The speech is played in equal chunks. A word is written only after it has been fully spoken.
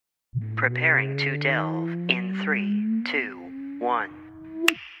Preparing to delve in 3, 2, 1.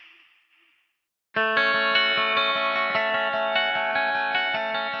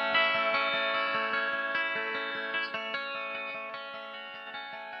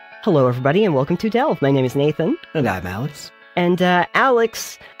 Hello, everybody, and welcome to Delve. My name is Nathan. And I'm Alex. And,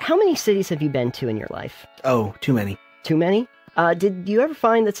 Alex, how many cities have you been to in your life? Oh, too many. Too many? Did you ever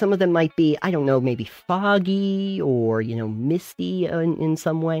find that some of them might be, I don't know, maybe foggy or, misty in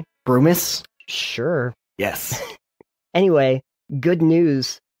some way? Broomis? Sure. Yes. Anyway, good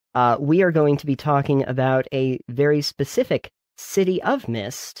news. We are going to be talking about a very specific city of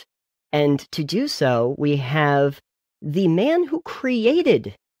mist. And to do so, we have the man who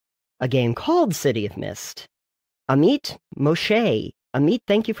created a game called City of Mist, Amit Moshe. Amit,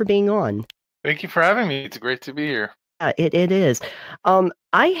 thank you for being on. Thank you for having me. It's great to be here. It is.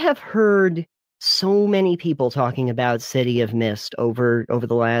 I have heard so many people talking about City of Mist over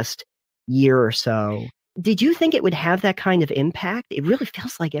the last year or so. Did you think it would have that kind of impact? It really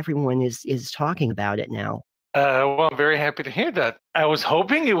feels like everyone is talking about it now. Well, I'm very happy to hear that. I was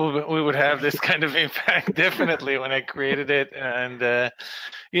hoping we would have this kind of impact, definitely, when I created it. And,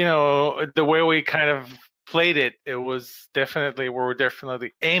 the way we kind of played it, we were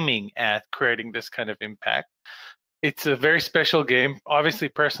definitely aiming at creating this kind of impact. It's a very special game, obviously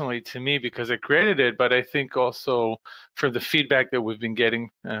personally to me because I created it, but I think also for the feedback that we've been getting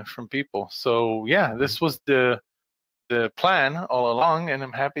from people. So yeah, this was the plan all along, and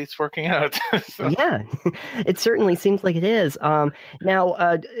I'm happy it's working out. So. Yeah, it certainly seems like it is. Now,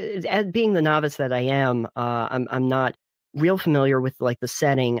 as being the novice that I am, I'm not real familiar with like the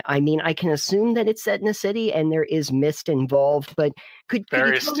setting. I mean, I can assume that it's set in a city and there is mist involved, but could very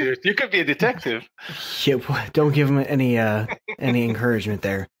you astute. You could be a detective. Yep. Don't give him any encouragement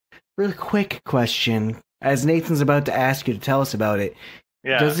there. Really quick question. As Nathan's about to ask you to tell us about it,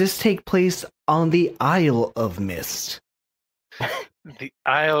 does this take place on the Isle of Mist? The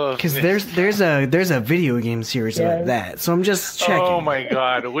Isle of Mist. Because there's a video game series about that, so I'm just checking. Oh my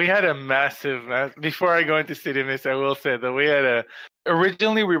God, we had a massive. Before I go into City of Mist, I will say that we had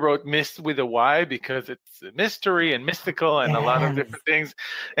originally we wrote Mist with a Y because it's a mystery and mystical and a lot of different things,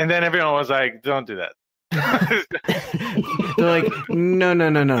 and then everyone was like, "Don't do that." They're like,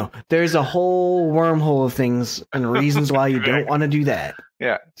 no. There's a whole wormhole of things and reasons why you don't want to do that.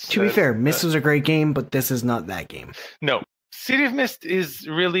 Yeah. To be fair, Mist was a great game, but this is not that game. No. City of Mist is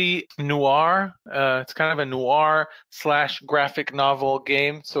really noir. It's kind of a noir / graphic novel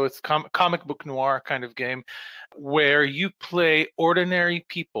game. So it's comic book noir kind of game where you play ordinary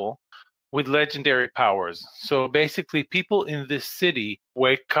people with legendary powers. So basically, people in this city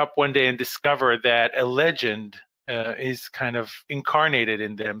wake up one day and discover that a legend is kind of incarnated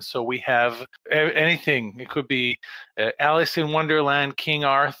in them. So we have anything. It could be Alice in Wonderland, King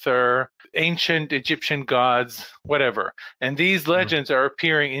Arthur, ancient Egyptian gods, whatever. And these legends are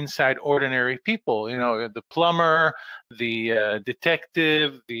appearing inside ordinary people. The plumber, the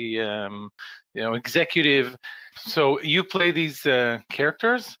detective, the executive. So you play these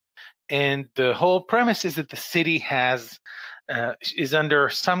characters. And the whole premise is that the city is under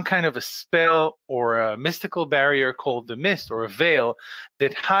some kind of a spell or a mystical barrier called the mist or a veil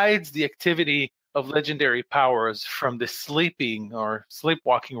that hides the activity of legendary powers from the sleeping or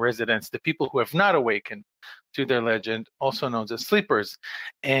sleepwalking residents, the people who have not awakened to their legend, also known as sleepers.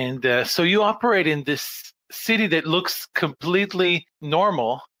 And so you operate in this city that looks completely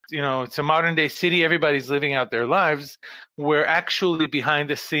normal. It's a modern day city. Everybody's living out their lives, where actually behind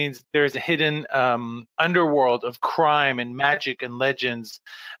the scenes, there's a hidden underworld of crime and magic and legends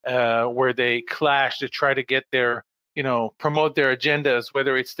where they clash to try to get promote their agendas,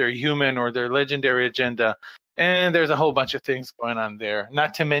 whether it's their human or their legendary agenda. And there's a whole bunch of things going on there,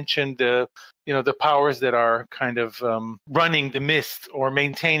 not to mention the powers that are kind of running the mist or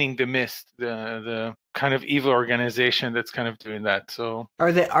maintaining the mist, the kind of evil organization that's kind of doing that. So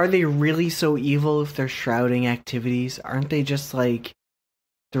are they really so evil if they're shrouding activities? Aren't they just like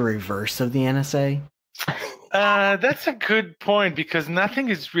the reverse of the NSA? That's a good point, because nothing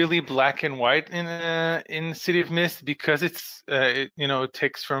is really black and white in City of Mist, because it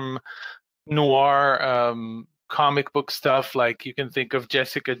takes from noir comic book stuff. Like you can think of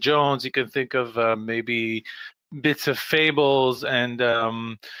Jessica Jones, you can think of maybe bits of Fables, and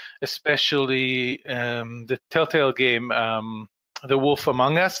especially the Telltale game, The Wolf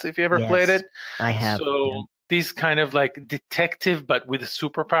Among Us, if you ever played it. I have. So these kind of like detective, but with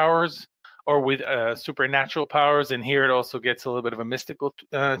superpowers or with supernatural powers, and here it also gets a little bit of a mystical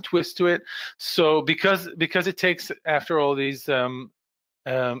twist to it. So because it takes, after all these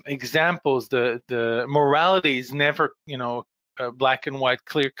examples, the morality is never a black and white,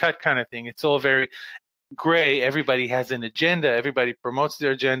 clear cut kind of thing. It's all very gray. Everybody has an agenda. Everybody promotes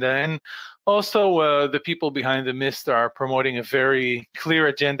their agenda. And also the people behind the mist are promoting a very clear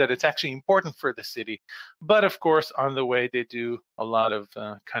agenda that's actually important for the city. But of course, on the way, they do a lot of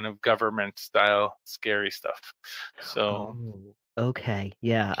kind of government style scary stuff. So. Okay.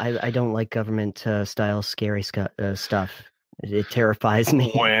 Yeah, I don't like government style scary stuff. It terrifies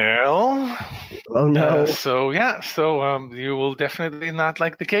me. Well, oh no. So you will definitely not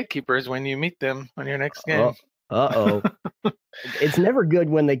like the gatekeepers when you meet them on your next game. Uh-oh. It's never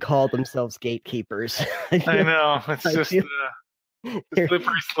good when they call themselves gatekeepers. I know. It's just a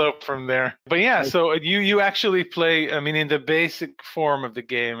slippery slope from there. But yeah, so you actually play, I mean, in the basic form of the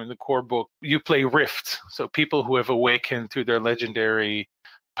game, in the core book, you play Rifts. So people who have awakened through their legendary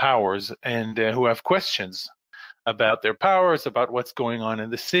powers and who have questions about their powers, about what's going on in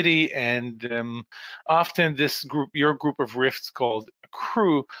the city. And often your group of Rifts called a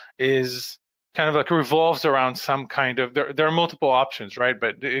crew is kind of like revolves around some kind of, there are multiple options, right?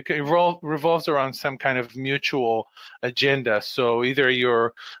 But it revolves around some kind of mutual agenda. So either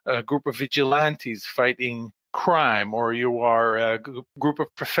you're a group of vigilantes fighting crime, or you are a group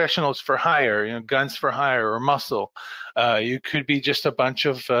of professionals for hire, guns for hire or muscle. You could be just a bunch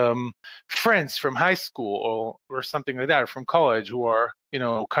of friends from high school or something like that, or from college, who are,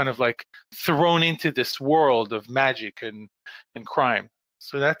 kind of like thrown into this world of magic and crime.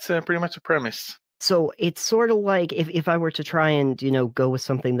 So that's pretty much a premise. So it's sort of like if I were to try and, go with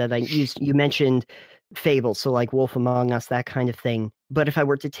something that I used, you mentioned fables, so like Wolf Among Us, that kind of thing. But if I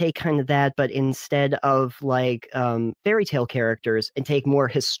were to take kind of that, but instead of like fairy tale characters, and take more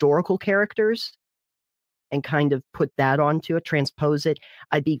historical characters and kind of put that onto it, transpose it,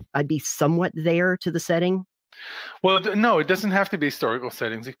 I'd be somewhat there to the setting. Well, no, it doesn't have to be historical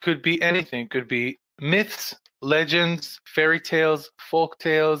settings. It could be anything. It could be myths, legends, fairy tales, folk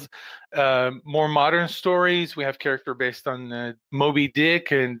tales, more modern stories. We have character based on Moby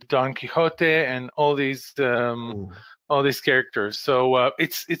Dick and Don Quixote and all these characters. So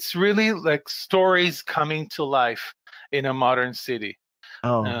it's really like stories coming to life in a modern city.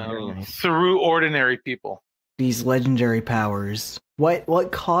 Very nice. Through ordinary people. These legendary powers.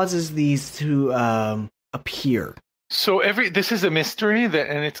 What causes these to appear? So this is a mystery and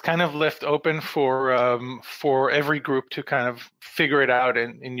it's kind of left open for every group to kind of figure it out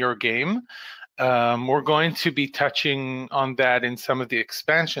in your game. We're going to be touching on that in some of the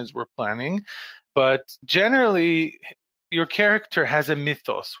expansions we're planning, but generally, your character has a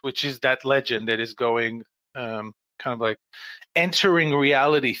mythos, which is that legend that is going kind of like entering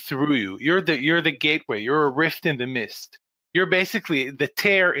reality through you. You're the gateway. You're a rift in the mist. You're basically the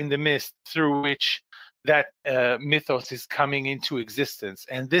tear in the mist through which that mythos is coming into existence.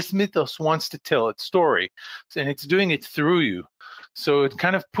 And this mythos wants to tell its story, and it's doing it through you. So it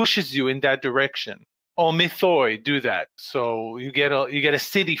kind of pushes you in that direction. All mythoi do that. So you get a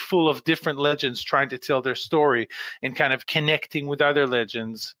city full of different legends trying to tell their story and kind of connecting with other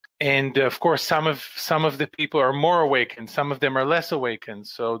legends. And of course, some of the people are more awakened, some of them are less awakened.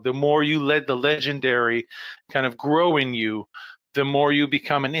 So the more you let the legendary kind of grow in you, the more you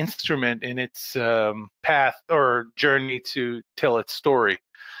become an instrument in its path or journey to tell its story.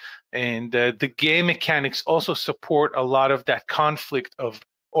 And the game mechanics also support a lot of that conflict of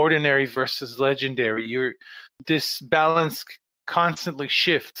ordinary versus legendary. This balance constantly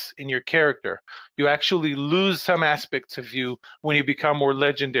shifts in your character. You actually lose some aspects of you when you become more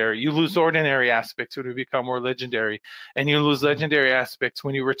legendary. You lose ordinary aspects when you become more legendary. And you lose legendary aspects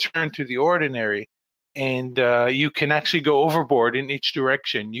when you return to the ordinary. And you can actually go overboard in each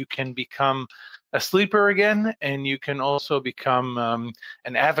direction. You can become a sleeper again, and you can also become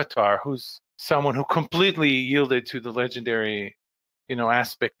an avatar who's someone who completely yielded to the legendary,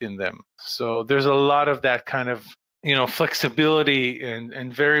 aspect in them. So there's a lot of that kind of, flexibility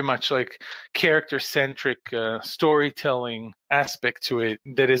and very much like character-centric storytelling aspect to it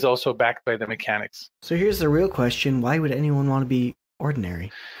that is also backed by the mechanics. So here's the real question. Why would anyone want to be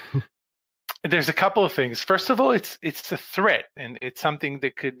ordinary? There's a couple of things. First of all, it's a threat, and it's something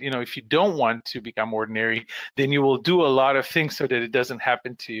that could, if you don't want to become ordinary, then you will do a lot of things so that it doesn't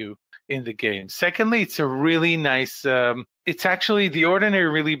happen to you in the game. Secondly, it's a really nice, it's actually, the ordinary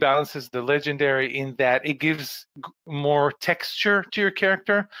really balances the legendary in that it gives more texture to your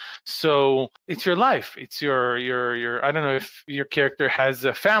character. So it's your life. It's your I don't know if your character has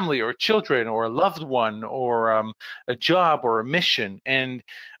a family or children or a loved one or a job or a mission. And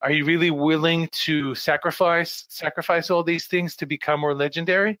are you really willing to sacrifice all these things to become more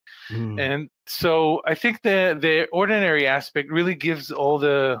legendary? And so I think the ordinary aspect really gives all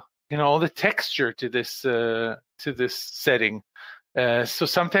the all the texture to this setting. So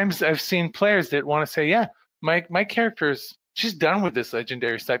sometimes I've seen players that want to say, yeah, my character's she's done with this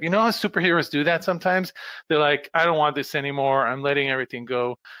legendary stuff. You know how superheroes do that sometimes? They're like, I don't want this anymore. I'm letting everything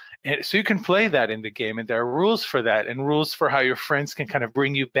go. And so you can play that in the game, and there are rules for that, and rules for how your friends can kind of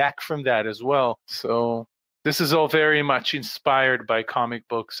bring you back from that as well. So this is all very much inspired by comic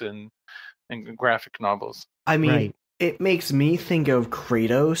books and graphic novels. I mean, Right. It makes me think of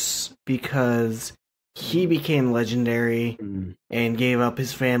Kratos because he became legendary and gave up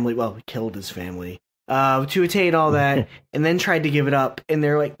his family. Well, he killed his family to attain all that, and then tried to give it up. And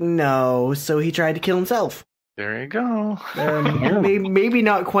they're like, no. So he tried to kill himself. There you go. Maybe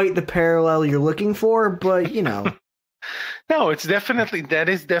not quite the parallel you're looking for, but you know. No, that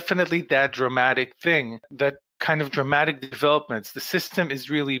is definitely that dramatic thing, that kind of dramatic developments. The system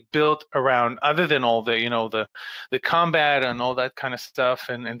is really built around, other than all the the combat and all that kind of stuff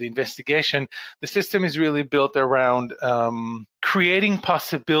and the investigation, the system is really built around creating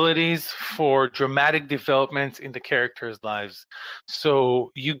possibilities for dramatic developments in the characters' lives.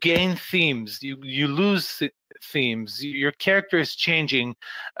 So you gain themes, you lose themes, your character is changing,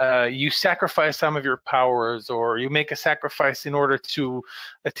 you sacrifice some of your powers, or you make a sacrifice in order to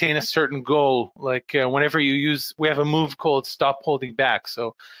attain a certain goal. Like whenever we have a move called Stop Holding Back,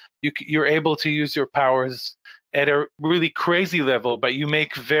 so you're able to use your powers at a really crazy level, but you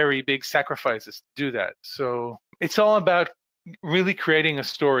make very big sacrifices to do that. So it's all about really creating a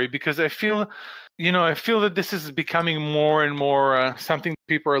story, because I feel that this is becoming more and more something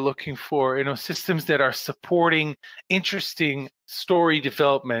people are looking for, systems that are supporting interesting story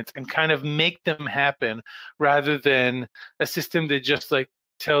development and kind of make them happen, rather than a system that just like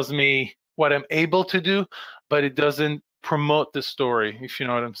tells me what I'm able to do, but it doesn't promote the story, if you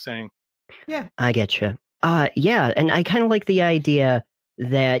know what I'm saying. Yeah, I get you. Yeah, and I kind of like the idea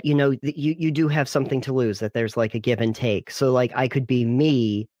that you do have something to lose, that there's like a give and take. So like I could be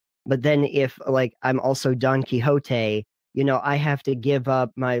me, but then if like I'm also Don Quixote, I have to give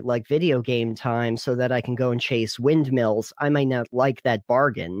up my like video game time so that I can go and chase windmills. I might not like that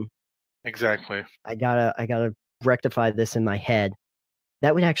bargain. Exactly. I gotta rectify this in my head.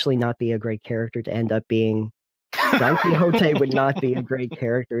 That would actually not be a great character to end up being. Don Quixote would not be a great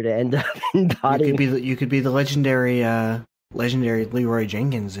character to end up embodying. You could be the legendary Leroy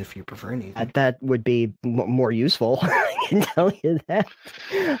Jenkins if you prefer anything. That would be more useful. I can tell you that.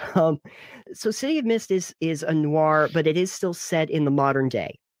 So City of Mist is a noir, but it is still set in the modern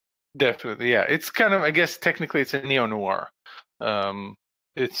day. Definitely, yeah. It's kind of, I guess, technically it's a neo-noir.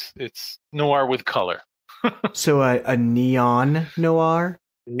 It's noir with color. So a neon noir?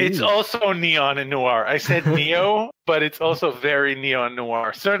 It's also neon and noir. I said neo, but it's also very neon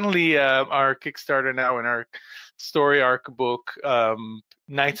noir. Certainly, our Kickstarter now and our story arc book,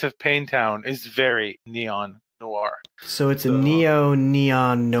 Nights of Payne Town, is very neon noir. So it's a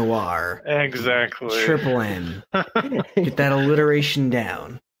neon noir. Exactly. Triple N. Get that alliteration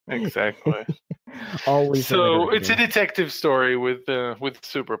down. Exactly. Always. So it's a detective story with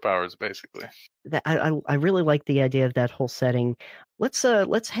superpowers, basically. I really like the idea of that whole setting.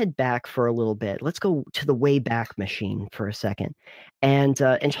 Let's head back for a little bit. Let's go to the Wayback Machine for a second, and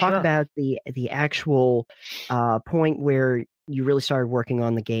talk about the actual point where you really started working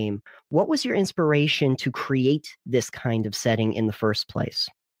on the game. What was your inspiration to create this kind of setting in the first place?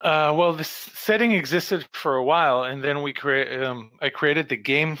 Well, this setting existed for a while, and then I created the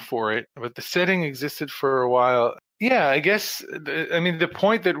game for it. But the setting existed for a while. Yeah, I guess. The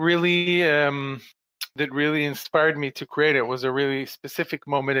point that really inspired me to create it was a really specific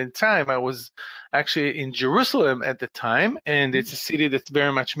moment in time. I was actually in Jerusalem at the time, and it's a city that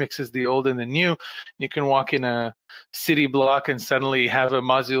very much mixes the old and the new. You can walk in a city block and suddenly have a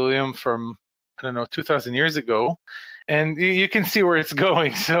mausoleum from, I don't know, 2,000 years ago. And you can see where it's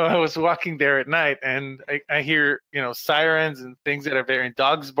going. So I was walking there at night, and I hear, sirens and things that are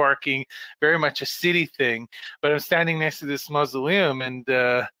dogs barking, very much a city thing. But I'm standing next to this mausoleum, and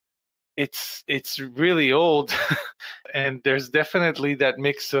it's really old, and there's definitely that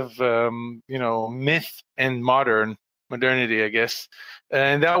mix of myth and modernity, I guess.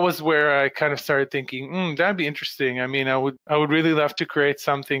 And that was where I kind of started thinking, that'd be interesting. I mean, I would really love to create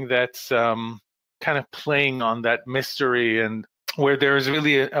something that's kind of playing on that mystery, and where there is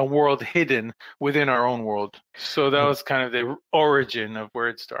really a world hidden within our own world. So that was kind of the origin of where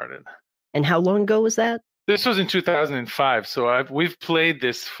it started. And how long ago was that? This was in 2005. So we've played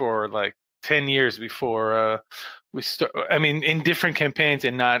this for like 10 years before we start. I mean, in different campaigns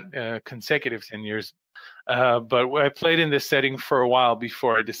and not consecutive 10 years. But I played in this setting for a while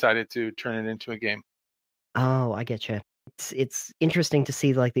before I decided to turn it into a game. Oh, I get you. It's interesting to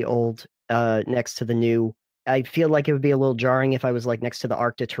see like the old next to the new. I feel like it would be a little jarring if I was like next to the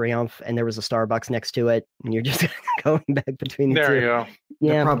Arc de Triomphe and there was a Starbucks next to it, and you're just going back between the two. There you go.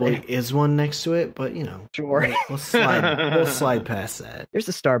 Yeah, there probably is one next to it, but sure. we'll slide past that. There's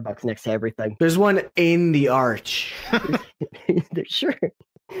a Starbucks next to everything. There's one in the arch. Sure.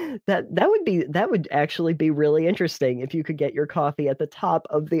 That would actually be really interesting if you could get your coffee at the top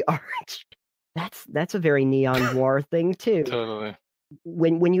of the arch. That's a very neon-noir thing too. Totally.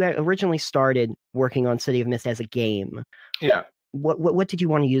 When you originally started working on City of Mist as a game, yeah, what did you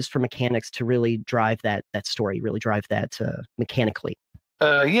want to use for mechanics to really drive that story, really drive that mechanically?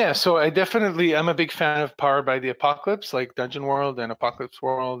 So I'm a big fan of Powered by the Apocalypse, like Dungeon World and Apocalypse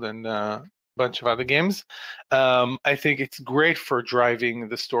World and a bunch of other games. I think it's great for driving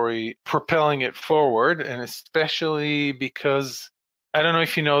the story, propelling it forward, and especially because I don't know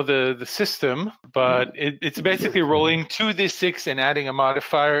if you know the system, but it's basically rolling 2d6 and adding a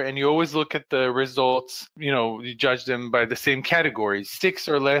modifier, and you always look at the results, you judge them by the same categories. 6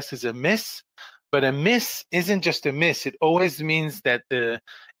 or less is a miss, but a miss isn't just a miss. It always means that the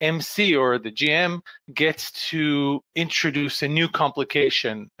MC or the GM gets to introduce a new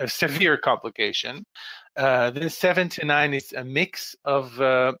complication, a severe complication. Then 7 to 9 is a mix of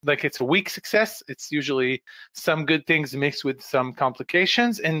it's a weak success. It's usually some good things mixed with some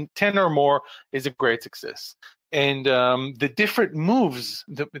complications, and 10 or more is a great success. And the different moves,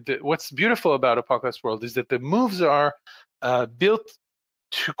 what's beautiful about Apocalypse World is that the moves are built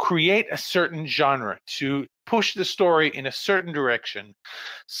to create a certain genre, to push the story in a certain direction.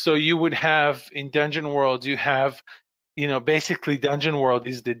 So you would have in Dungeon World, you have basically Dungeon World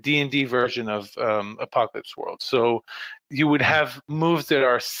is the D&D version of Apocalypse World. So you would have moves that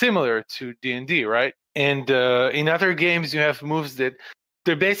are similar to D&D, right? And in other games, you have moves that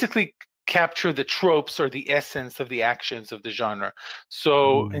they're basically capture the tropes or the essence of the actions of the genre.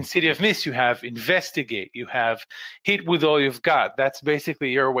 So in City of Mist, you have investigate, you have hit with all you've got. That's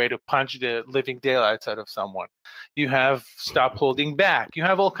basically your way to punch the living daylights out of someone. You have stop holding back. You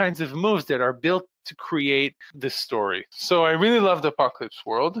have all kinds of moves that are built to create this story. So I really loved Apocalypse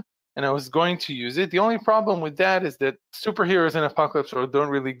World, and I was going to use it. The only problem with that is that superheroes in Apocalypse World don't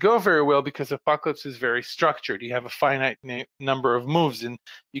really go very well because Apocalypse is very structured. You have a finite number of moves, and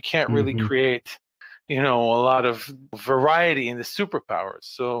you can't really create, a lot of variety in the superpowers.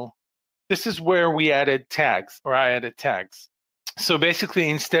 So this is where I added tags. So basically,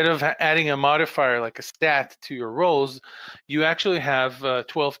 instead of adding a modifier like a stat to your rolls, you actually have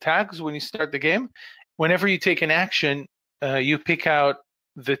 12 tags when you start the game. Whenever you take an action, you pick out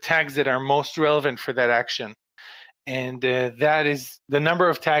the tags that are most relevant for that action. And that is the number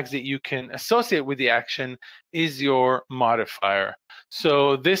of tags that you can associate with the action is your modifier.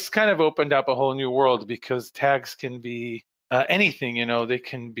 So this kind of opened up a whole new world because tags can be anything, they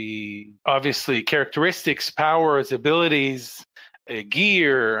can be obviously characteristics, powers, abilities,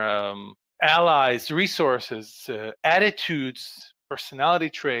 gear, allies, resources, attitudes, personality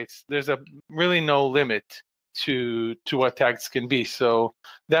traits. There's really no limit to what tags can be. So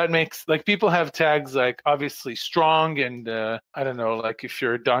that makes people have tags like obviously strong and I don't know, like if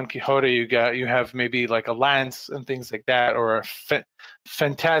you're Don Quixote, you have maybe like a lance and things like that, or a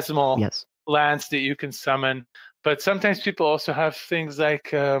phantasmal lance that you can summon. But sometimes people also have things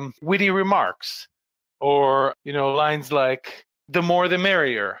like witty remarks, or lines like the more the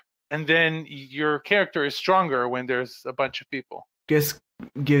merrier, and then your character is stronger when there's a bunch of people. This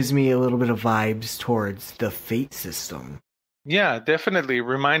gives me a little bit of vibes towards the Fate system. Yeah, definitely.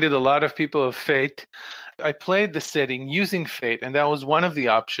 Reminded a lot of people of Fate. I played the setting using Fate, and that was one of the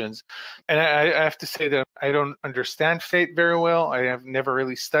options. And I have to say that I don't understand Fate very well. I have never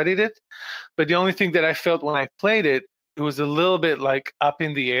really studied it. But the only thing that I felt when I played it, it was a little bit like up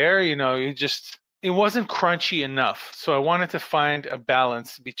in the air. It wasn't crunchy enough. So I wanted to find a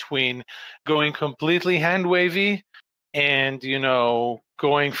balance between going completely hand-wavy and,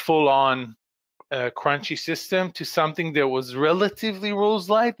 going full-on crunchy system to something that was relatively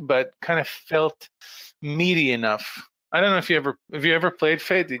rules light, but kind of felt meaty enough. I don't know if have you ever played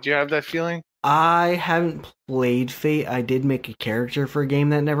Fate? Did you have that feeling? I haven't played Fate. I did make a character for a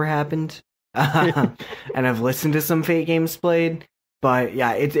game that never happened. And I've listened to some Fate games played. But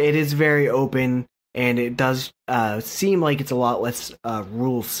yeah, it is very open, and it does seem like it's a lot less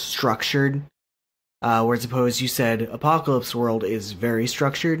rules structured. Whereas opposed, you said Apocalypse World is very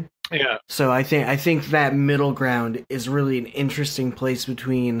structured. Yeah. So I think that middle ground is really an interesting place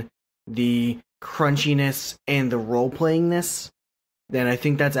between the crunchiness and the role-playingness. Then I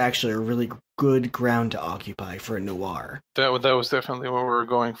think that's actually a really good ground to occupy for a noir. That was definitely what we were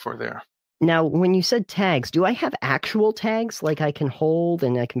going for there. Now, when you said tags, do I have actual tags like I can hold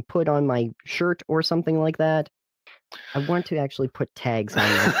and I can put on my shirt or something like that? I want to actually put tags on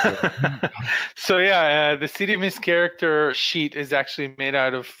my So yeah, the City of Mist character sheet is actually made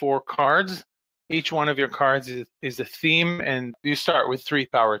out of 4 cards. Each one of your cards is a theme, and you start with 3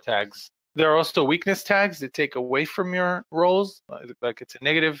 power tags. There are also weakness tags that take away from your rolls, like it's a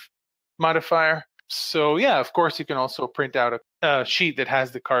negative modifier. So yeah, of course, you can also print out a sheet that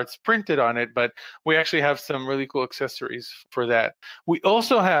has the cards printed on it, but we actually have some really cool accessories for that. We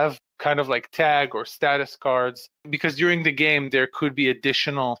also have kind of like tag or status cards, because during the game there could be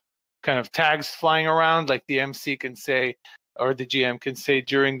additional kind of tags flying around, like the MC can say, or the GM can say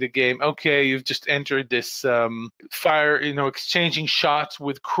during the game, okay, you've just entered this fire, exchanging shots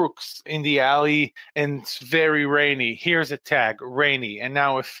with crooks in the alley, and it's very rainy. Here's a tag, rainy. And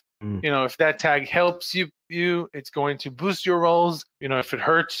now if that tag helps you, it's going to boost your rolls. If it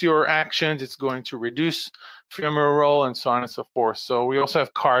hurts your actions, it's going to reduce from your roll, and so on and so forth. So we also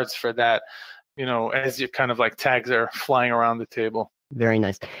have cards for that, as your kind of like tags are flying around the table. Very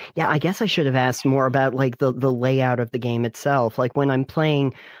nice. Yeah, I guess I should have asked more about like the layout of the game itself. Like when I'm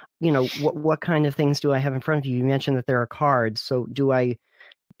playing, what kind of things do I have in front of you? You mentioned that there are cards. So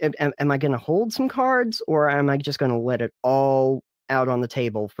am I going to hold some cards, or am I just going to let it all out on the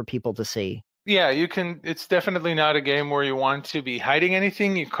table for people to see? Yeah, you can. It's definitely not a game where you want to be hiding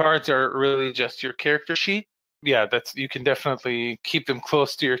anything. Your cards are really just your character sheet. Yeah, you can definitely keep them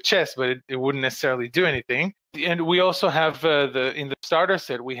close to your chest, but it wouldn't necessarily do anything. And we also have in the starter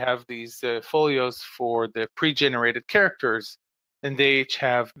set, we have these folios for the pre-generated characters, and they each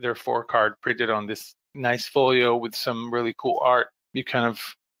have their 4-card printed on this nice folio with some really cool art. You kind of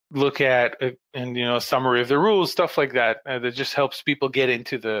look at and a summary of the rules, stuff like that. That just helps people get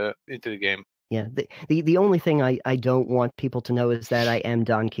into the game. Yeah, the only thing I don't want people to know is that I am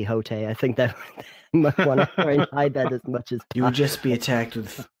Don Quixote. I think that I might want to try and hide that as much as possible. You would just be attacked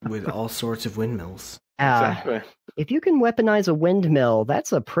with all sorts of windmills. Exactly. If you can weaponize a windmill,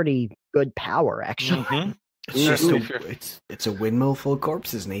 that's a pretty good power, actually. Mm-hmm. It's a windmill full of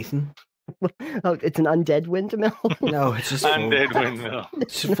corpses, Nathan. Oh, it's an undead windmill? No, it's just undead windmill.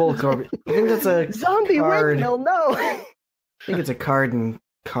 It's full of corpses. I think that's a zombie card. Windmill. No. I think it's a card in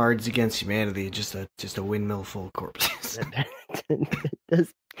Cards Against Humanity. Just a windmill full of corpses.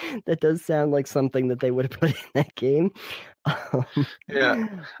 That does sound like something that they would have put in that game. Yeah,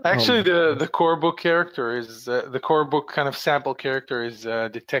 actually, the core book character is the core book kind of sample character is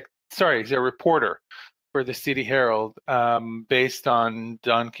he's a reporter for the City Herald, based on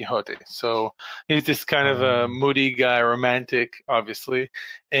Don Quixote. So he's this kind of a moody guy, romantic, obviously,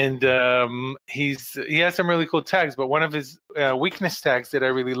 and he has some really cool tags. But one of his weakness tags that I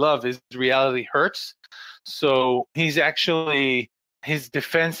really love is reality hurts. So he's actually, his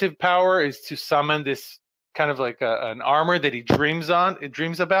defensive power is to summon this kind of like an armor that he dreams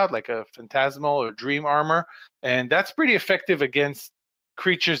about, like a phantasmal or dream armor, and that's pretty effective against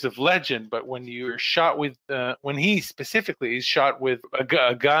creatures of legend. But when you're shot with when he specifically is shot with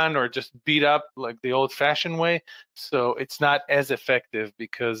a gun or just beat up like the old-fashioned way, so it's not as effective,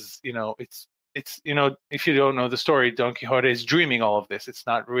 because it's if you don't know the story, Don Quixote is dreaming all of this. It's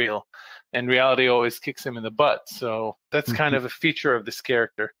not real, and reality always kicks him in the butt. So that's kind of a feature of this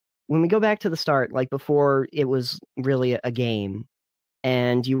character. When we go back to the start, like before it was really a game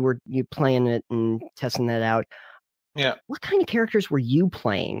and you playing it and testing that out, yeah, what kind of characters were you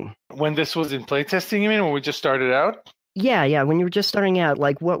playing when this was in playtesting? You mean when we just started out? Yeah, when you were just starting out,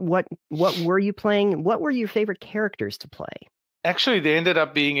 like what were you playing? What were your favorite characters to play? Actually, they ended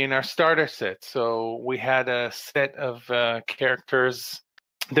up being in our starter set. So we had a set of characters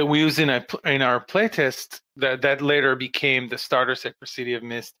that we used in our playtest that later became the starter set for City of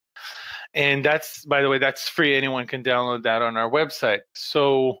Mist. And that's, by the way, that's free. Anyone can download that on our website.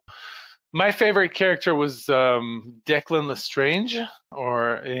 So my favorite character was Declan Lestrange,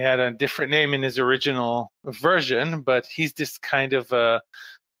 or he had a different name in his original version, but he's this kind of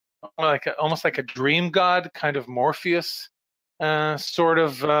almost like a dream god, kind of Morpheus sort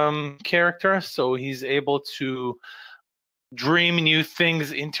of character. So he's able to dream new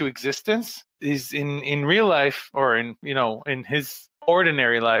things into existence. He's in real life, or in his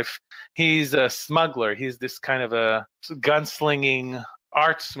ordinary life, he's a smuggler. He's this kind of a gunslinging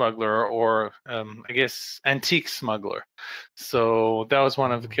art smuggler, or I guess antique smuggler. So that was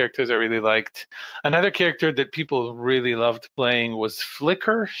one of the characters I really liked. Another character that people really loved playing was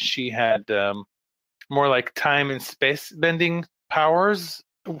Flicker. She had more like time and space bending powers.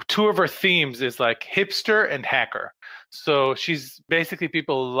 Two of her themes is like hipster and hacker. So she's basically,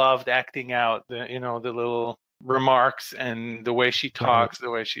 people loved acting out the little remarks and the way she talks, the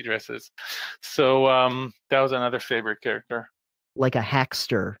way she dresses. So that was another favorite character. Like a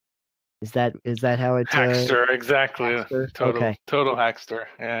hackster. Is that how it's Hackster, exactly. Hackster? Total hackster.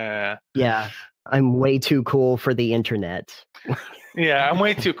 Yeah. Yeah. I'm way too cool for the internet. Yeah, I'm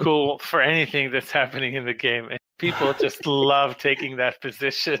way too cool for anything that's happening in the game. And people just love taking that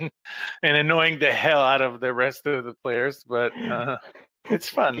position and annoying the hell out of the rest of the players, but it's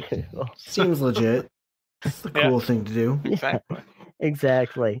fun. Seems legit. It's the cool thing to do. Exactly. Yeah,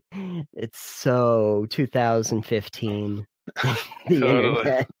 exactly. It's so 2015. The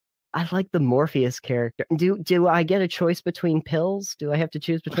internet. I like the Morpheus character. Do I get a choice between pills? Do I have to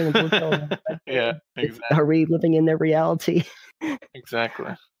choose between a blue pill and a red pill? Yeah, exactly. Are we living in their reality?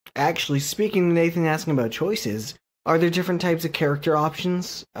 Exactly. Actually, speaking to Nathan asking about choices, are there different types of character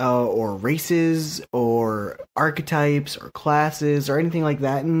options, or races, or archetypes, or classes, or anything like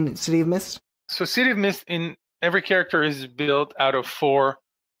that in City of Mist? So City of Mist, in every character is built out of 4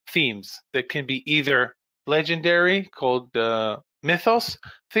 themes that can be either legendary, called mythos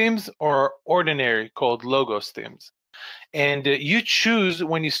themes, or ordinary, called logos themes. And you choose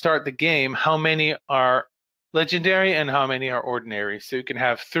when you start the game how many are legendary and how many are ordinary. So you can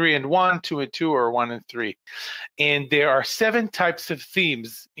have 3 and 1, 2 and 2, or 1 and 3. And there are 7 types of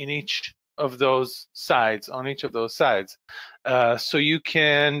themes in each of those sides, on each of those sides. So you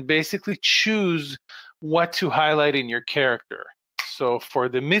can basically choose what to highlight in your character. So for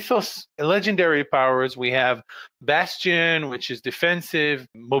the mythos legendary powers, we have Bastion, which is defensive,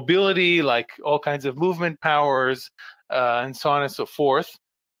 mobility, like all kinds of movement powers, and so on and so forth.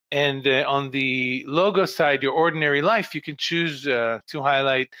 And on the logo side, your ordinary life, you can choose to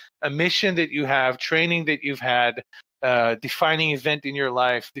highlight a mission that you have, training that you've had, defining event in your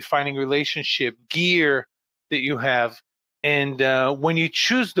life, defining relationship, gear that you have. And when you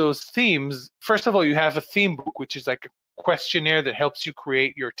choose those themes, first of all, you have a theme book, which is like a questionnaire that helps you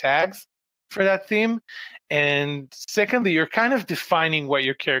create your tags for that theme. And secondly, you're kind of defining what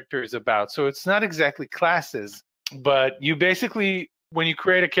your character is about. So it's not exactly classes, but you basically, when you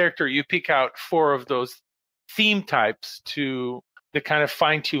create a character, you pick out 4 of those theme types that kind of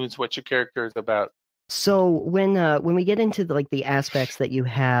fine tunes what your character is about. So when we get into the aspects that you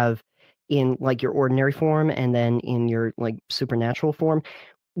have in like your ordinary form and then in your like supernatural form,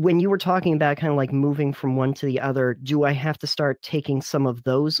 when you were talking about kind of like moving from one to the other, do I have to start taking some of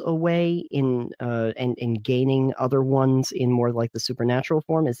those away and gaining other ones in more like the supernatural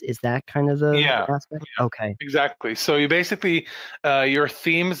form? Is that kind of the aspect? Yeah, okay, exactly. So you basically your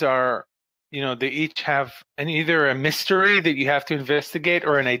themes are, they each have either a mystery that you have to investigate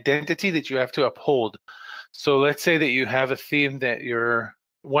or an identity that you have to uphold. So let's say that you have a theme that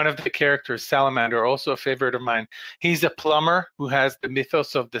one of the characters, Salamander, also a favorite of mine. He's a plumber who has the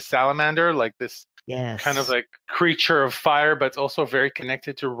mythos of the salamander, like this kind of like creature of fire, but also very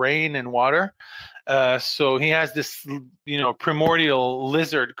connected to rain and water. So he has this, primordial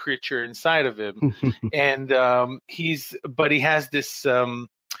lizard creature inside of him, and he has this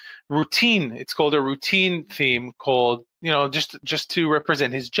routine. It's called a routine theme, called just to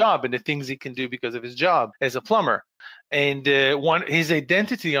represent his job and the things he can do because of his job as a plumber. And his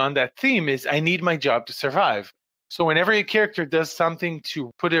identity on that theme is, I need my job to survive. So whenever a character does something to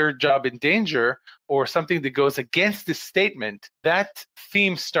put their job in danger or something that goes against this statement, that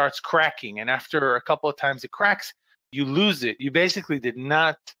theme starts cracking. And after a couple of times it cracks, you lose it. You basically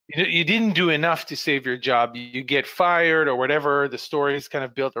you didn't do enough to save your job. You get fired or whatever. The story is kind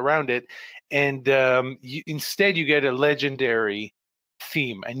of built around it. And instead you get a legendary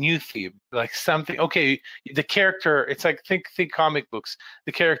theme, a new theme, like something. Okay, the character, it's like think comic books.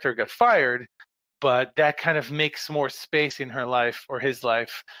 The character got fired, but that kind of makes more space in her life or his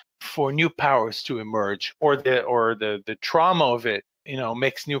life for new powers to emerge, or the trauma of it,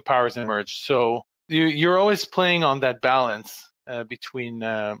 makes new powers emerge. So you're always playing on that balance between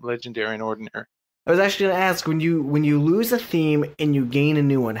legendary and ordinary. I was actually going to ask, when you lose a theme and you gain a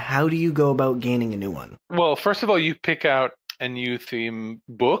new one, how do you go about gaining a new one? Well, first of all, you pick out a new theme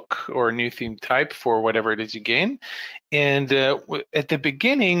book or a new theme type for whatever it is you gain. And at the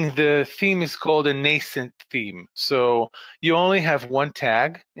beginning, the theme is called a nascent theme. So you only have one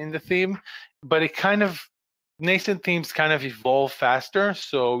tag in the theme, but nascent themes kind of evolve faster.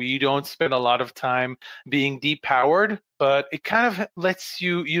 So you don't spend a lot of time being depowered, but it kind of lets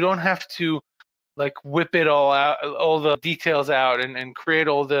you don't have to like whip it all out, all the details out and create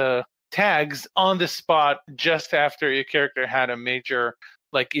all the tags on the spot just after your character had a major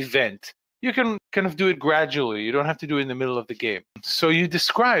like event. You can kind of do it gradually. You don't have to do it in the middle of the game. So you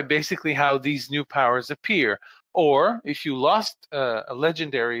describe basically how these new powers appear. Or if you lost a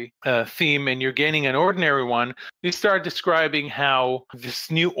legendary theme and you're gaining an ordinary one, you start describing how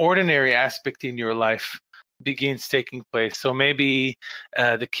this new ordinary aspect in your life begins taking place. So maybe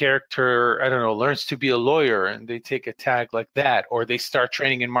the character, I don't know, learns to be a lawyer and they take a tag like that, or they start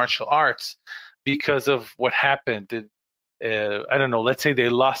training in martial arts because of what happened. I don't know, let's say they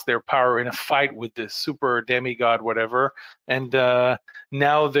lost their power in a fight with the super demigod, whatever, and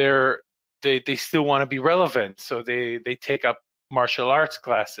now they still want to be relevant, so they take up martial arts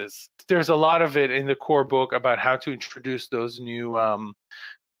classes. There's a lot of it in the core book about how to introduce those new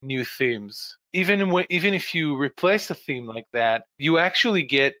themes. Even if you replace a theme like that, you actually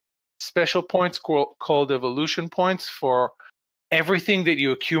get special points called evolution points for everything that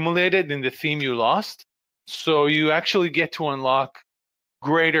you accumulated in the theme you lost. So you actually get to unlock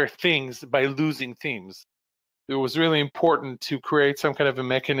greater things by losing themes. It was really important to create some kind of a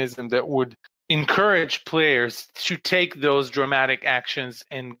mechanism that would encourage players to take those dramatic actions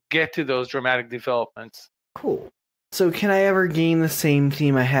and get to those dramatic developments. Cool. So can I ever gain the same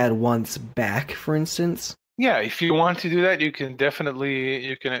theme I had once back, for instance? Yeah, if you want to do that, you can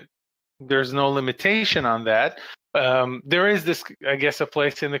definitely, there's no limitation on that. There is this, I guess, a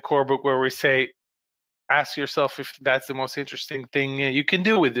place in the core book where we say, ask yourself if that's the most interesting thing you can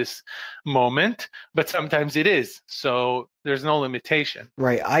do with this moment, but sometimes it is. So there's no limitation.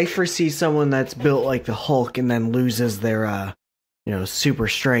 Right. I foresee someone that's built like the Hulk and then loses their, super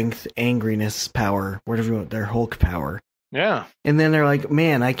strength, angriness power, whatever you want, their Hulk power. Yeah. And then they're like,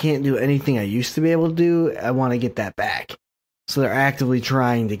 man, I can't do anything I used to be able to do. I want to get that back. So they're actively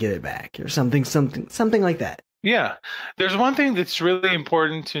trying to get it back or something like that. Yeah. There's one thing that's really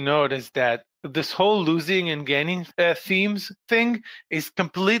important to note is that this whole losing and gaining themes thing is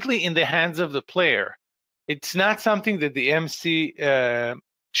completely in the hands of the player. It's not something that the MC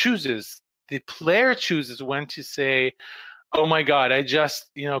chooses. The player chooses when to say, oh my God, I just,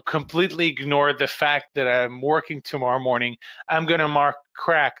 completely ignored the fact that I'm working tomorrow morning. I'm going to mark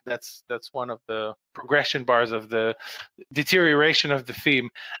crack. That's one of the progression bars of the deterioration of the theme.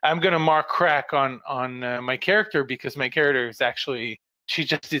 I'm going to mark crack on my character because my character is actually, she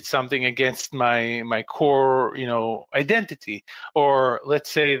just did something against my core, identity. Or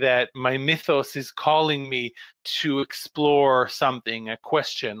let's say that my mythos is calling me to explore something, a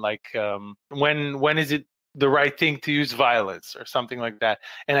question like when is it the right thing to use violence or something like that,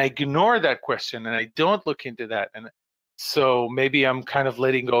 and I ignore that question and I don't look into that, and so maybe I'm kind of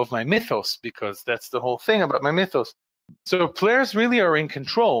letting go of my mythos because that's the whole thing about my mythos. So players really are in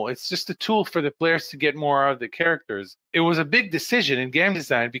control. It's just a tool for the players to get more out of the characters. It was a big decision in game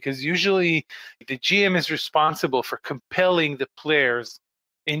design because usually the GM is responsible for compelling the players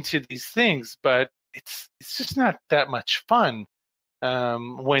into these things, but it's just not that much fun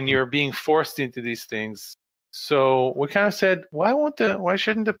when you're being forced into these things. So we kind of said, why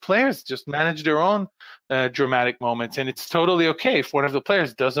shouldn't the players just manage their own dramatic moments? And it's totally okay if one of the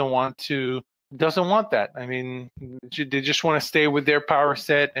players doesn't want that. I mean, they just want to stay with their power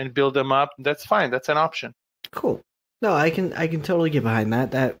set and build them up. That's fine. That's an option. Cool. No, I can totally get behind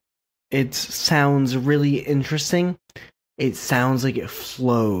that. That it sounds really interesting. It sounds like it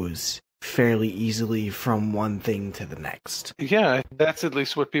flows fairly easily from one thing to the next. Yeah, that's at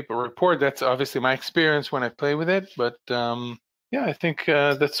least what people report. That's obviously my experience when I play with it. But yeah, I think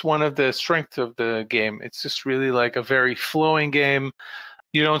that's one of the strengths of the game. It's just really like a very flowing game.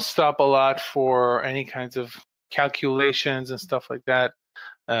 You don't stop a lot for any kinds of calculations and stuff like that.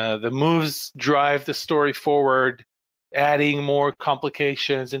 The moves drive the story forward, adding more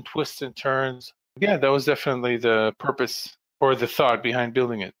complications and twists and turns. Yeah, that was definitely the purpose or the thought behind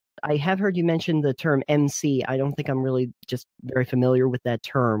building it. I have heard you mention the term MC. I don't think I'm really just very familiar with that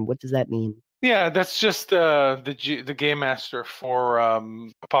term. What does that mean? Yeah, that's just the game master for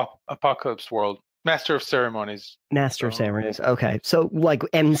Apocalypse World. Master of Ceremonies. Master of Ceremonies. Okay. So like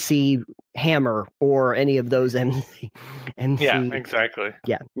MC Hammer or any of those MC. Yeah, exactly.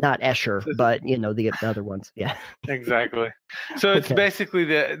 Yeah, not Escher, but the other ones. Yeah. Exactly. So it's basically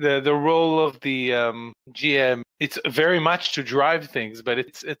the role of the GM. It's very much to drive things, but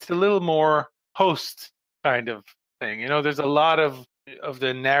it's a little more host kind of thing. There's a lot of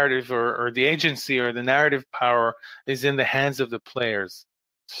the narrative or the agency or the narrative power is in the hands of the players.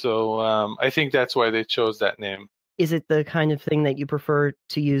 So I think that's why they chose that name. Is it the kind of thing that you prefer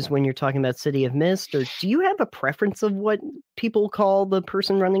to use when you're talking about City of Mist, or do you have a preference of what people call the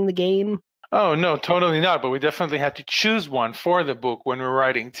person running the game? Oh, no, totally not. But we definitely had to choose one for the book when we're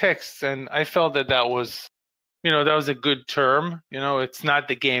writing texts. And I felt that was, that was a good term. It's not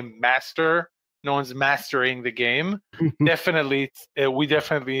the game master. No one's mastering the game. We definitely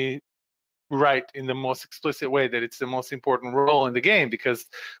write in the most explicit way that it's the most important role in the game, because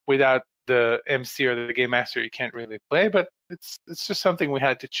without the MC or the game master, you can't really play. But it's just something we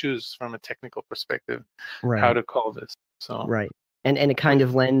had to choose from a technical perspective, how to call this. So right. And it kind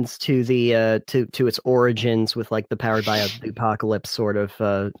of lends to the to its origins with like the powered by the apocalypse sort of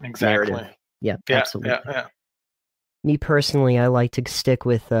narrative. Yeah, absolutely. Yeah. Me personally, I like to stick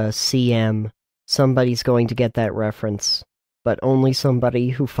with CM. Somebody's going to get that reference, but only somebody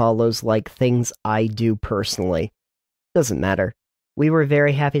who follows like things I do personally. Doesn't matter. We were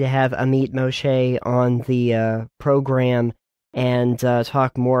very happy to have Amit Moshe on the program and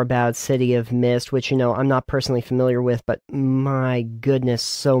talk more about City of Mist, which, you know, I'm not personally familiar with, but my goodness,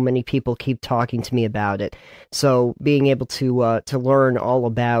 so many people keep talking to me about it. So being able to learn all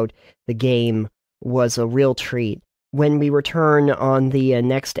about the game was a real treat. When we return on the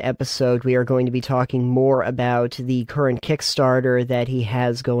next episode, we are going to be talking more about the current Kickstarter that he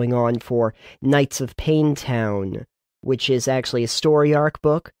has going on for Nights of Payne Town, which is actually a story arc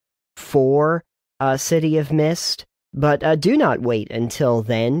book for City of Mist. But do not wait until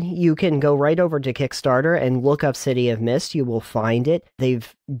then. You can go right over to Kickstarter and look up City of Mist. You will find it. They've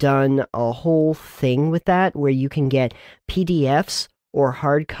done a whole thing with that where you can get PDFs or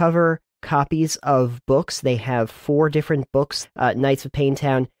hardcover copies of books. They have 4 different books, Nights of Payne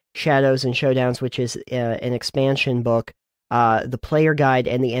Town, Shadows and Showdowns, which is an expansion book, the player guide,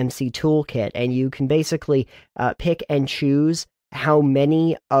 and the MC toolkit. And you can basically pick and choose how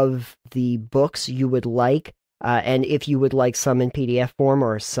many of the books you would like, and if you would like some in PDF form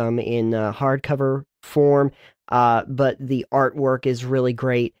or some in hardcover form. But the artwork is really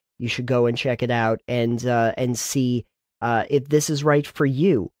great. You should go and check it out and see if this is right for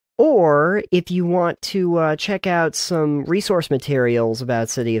you. Or if you want to check out some resource materials about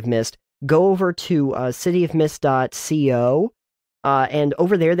City of Mist, go over to cityofmist.co, and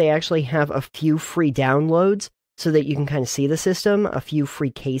over there they actually have a few free downloads so that you can kind of see the system, a few free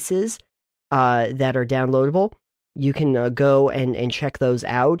cases that are downloadable. You can go and check those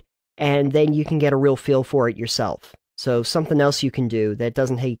out, and then you can get a real feel for it yourself. So something else you can do that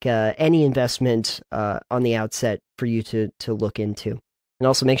doesn't take any investment on the outset for you to look into. And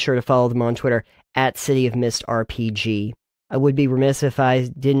also make sure to follow them on Twitter at City of Mist RPG. I would be remiss if I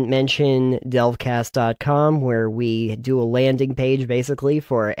didn't mention delvecast.com, where we do a landing page basically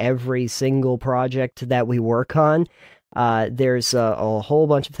for every single project that we work on. There's a whole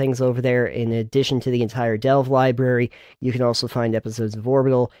bunch of things over there in addition to the entire Delve library. You can also find episodes of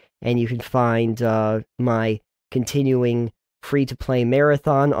Orbital, and you can find my continuing free-to-play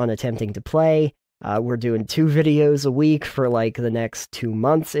marathon on Attempting to Play. We're doing 2 videos a week for like the next 2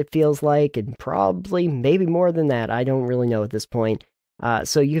 months, it feels like, and probably maybe more than that. I don't really know at this point.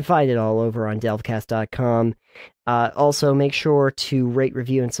 So you can find it all over on delvecast.com. Also, make sure to rate,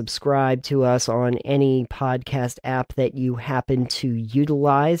 review, and subscribe to us on any podcast app that you happen to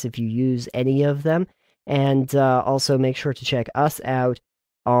utilize, if you use any of them. And also make sure to check us out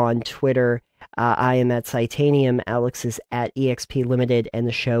on Twitter. I am at Citanium, Alex is at EXP Limited, and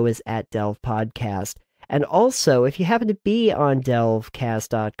the show is at Delve Podcast. And also, if you happen to be on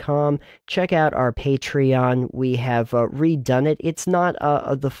delvecast.com, check out our Patreon. We have redone it. It's not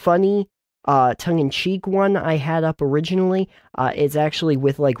the funny, tongue-in-cheek one I had up originally. It's actually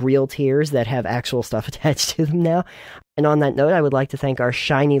with like real tiers that have actual stuff attached to them now. And on that note, I would like to thank our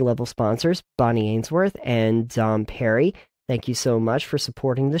shiny level sponsors, Bonnie Ainsworth and Dom Perry. Thank you so much for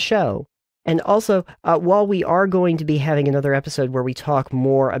supporting the show. And also, while we are going to be having another episode where we talk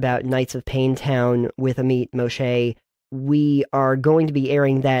more about Nights of Payne Town with Amit Moshe, we are going to be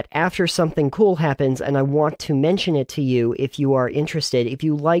airing that after something cool happens, and I want to mention it to you if you are interested. If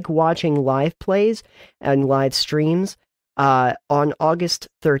you like watching live plays and live streams, on August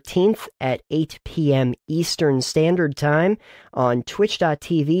 13th at 8 p.m. Eastern Standard Time on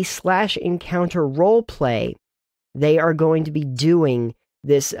twitch.tv/Encounter Roleplay, they are going to be doing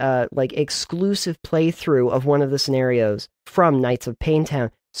this like exclusive playthrough of one of the scenarios from Nights of Payne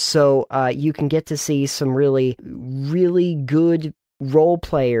Town. So you can get to see some really, really good role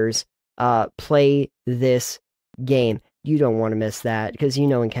players play this game. You don't want to miss that, because you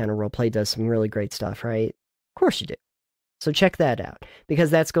know Encounter Roleplay does some really great stuff, right? Of course you do. So check that out, because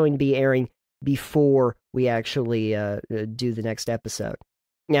that's going to be airing before we actually do the next episode.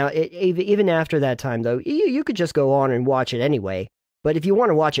 Now, even after that time, though, you could just go on and watch it anyway. But if you want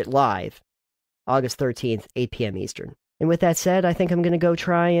to watch it live, August 13th, 8 p.m. Eastern. And with that said, I think I'm going to go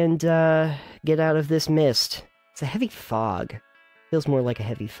try and get out of this mist. It's a heavy fog. Feels more like a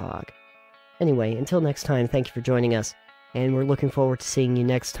heavy fog. Anyway, until next time, thank you for joining us. And we're looking forward to seeing you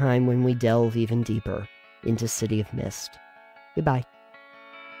next time when we delve even deeper into City of Mist. Goodbye.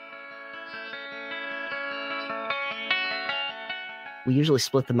 we usually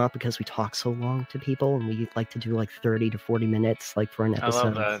split them up because we talk so long to people, and we like to do like 30 to 40 minutes, like for an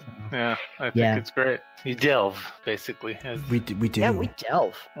episode. I love that. So. Yeah, I think it's great. You delve, basically. We do. Yeah, we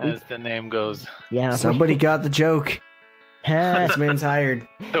delve. As the name goes. Yeah. Somebody got the joke. This man's hired.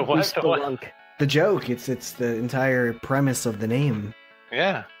 The what? The joke. It's the entire premise of the name.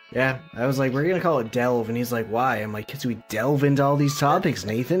 Yeah. Yeah, I was like, we're going to call it Delve, and he's like, why? I'm like, because we delve into all these topics,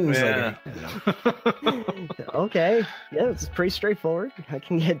 Nathan. He's like, okay. Yeah, it's pretty straightforward. I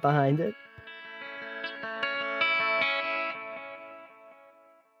can get behind it.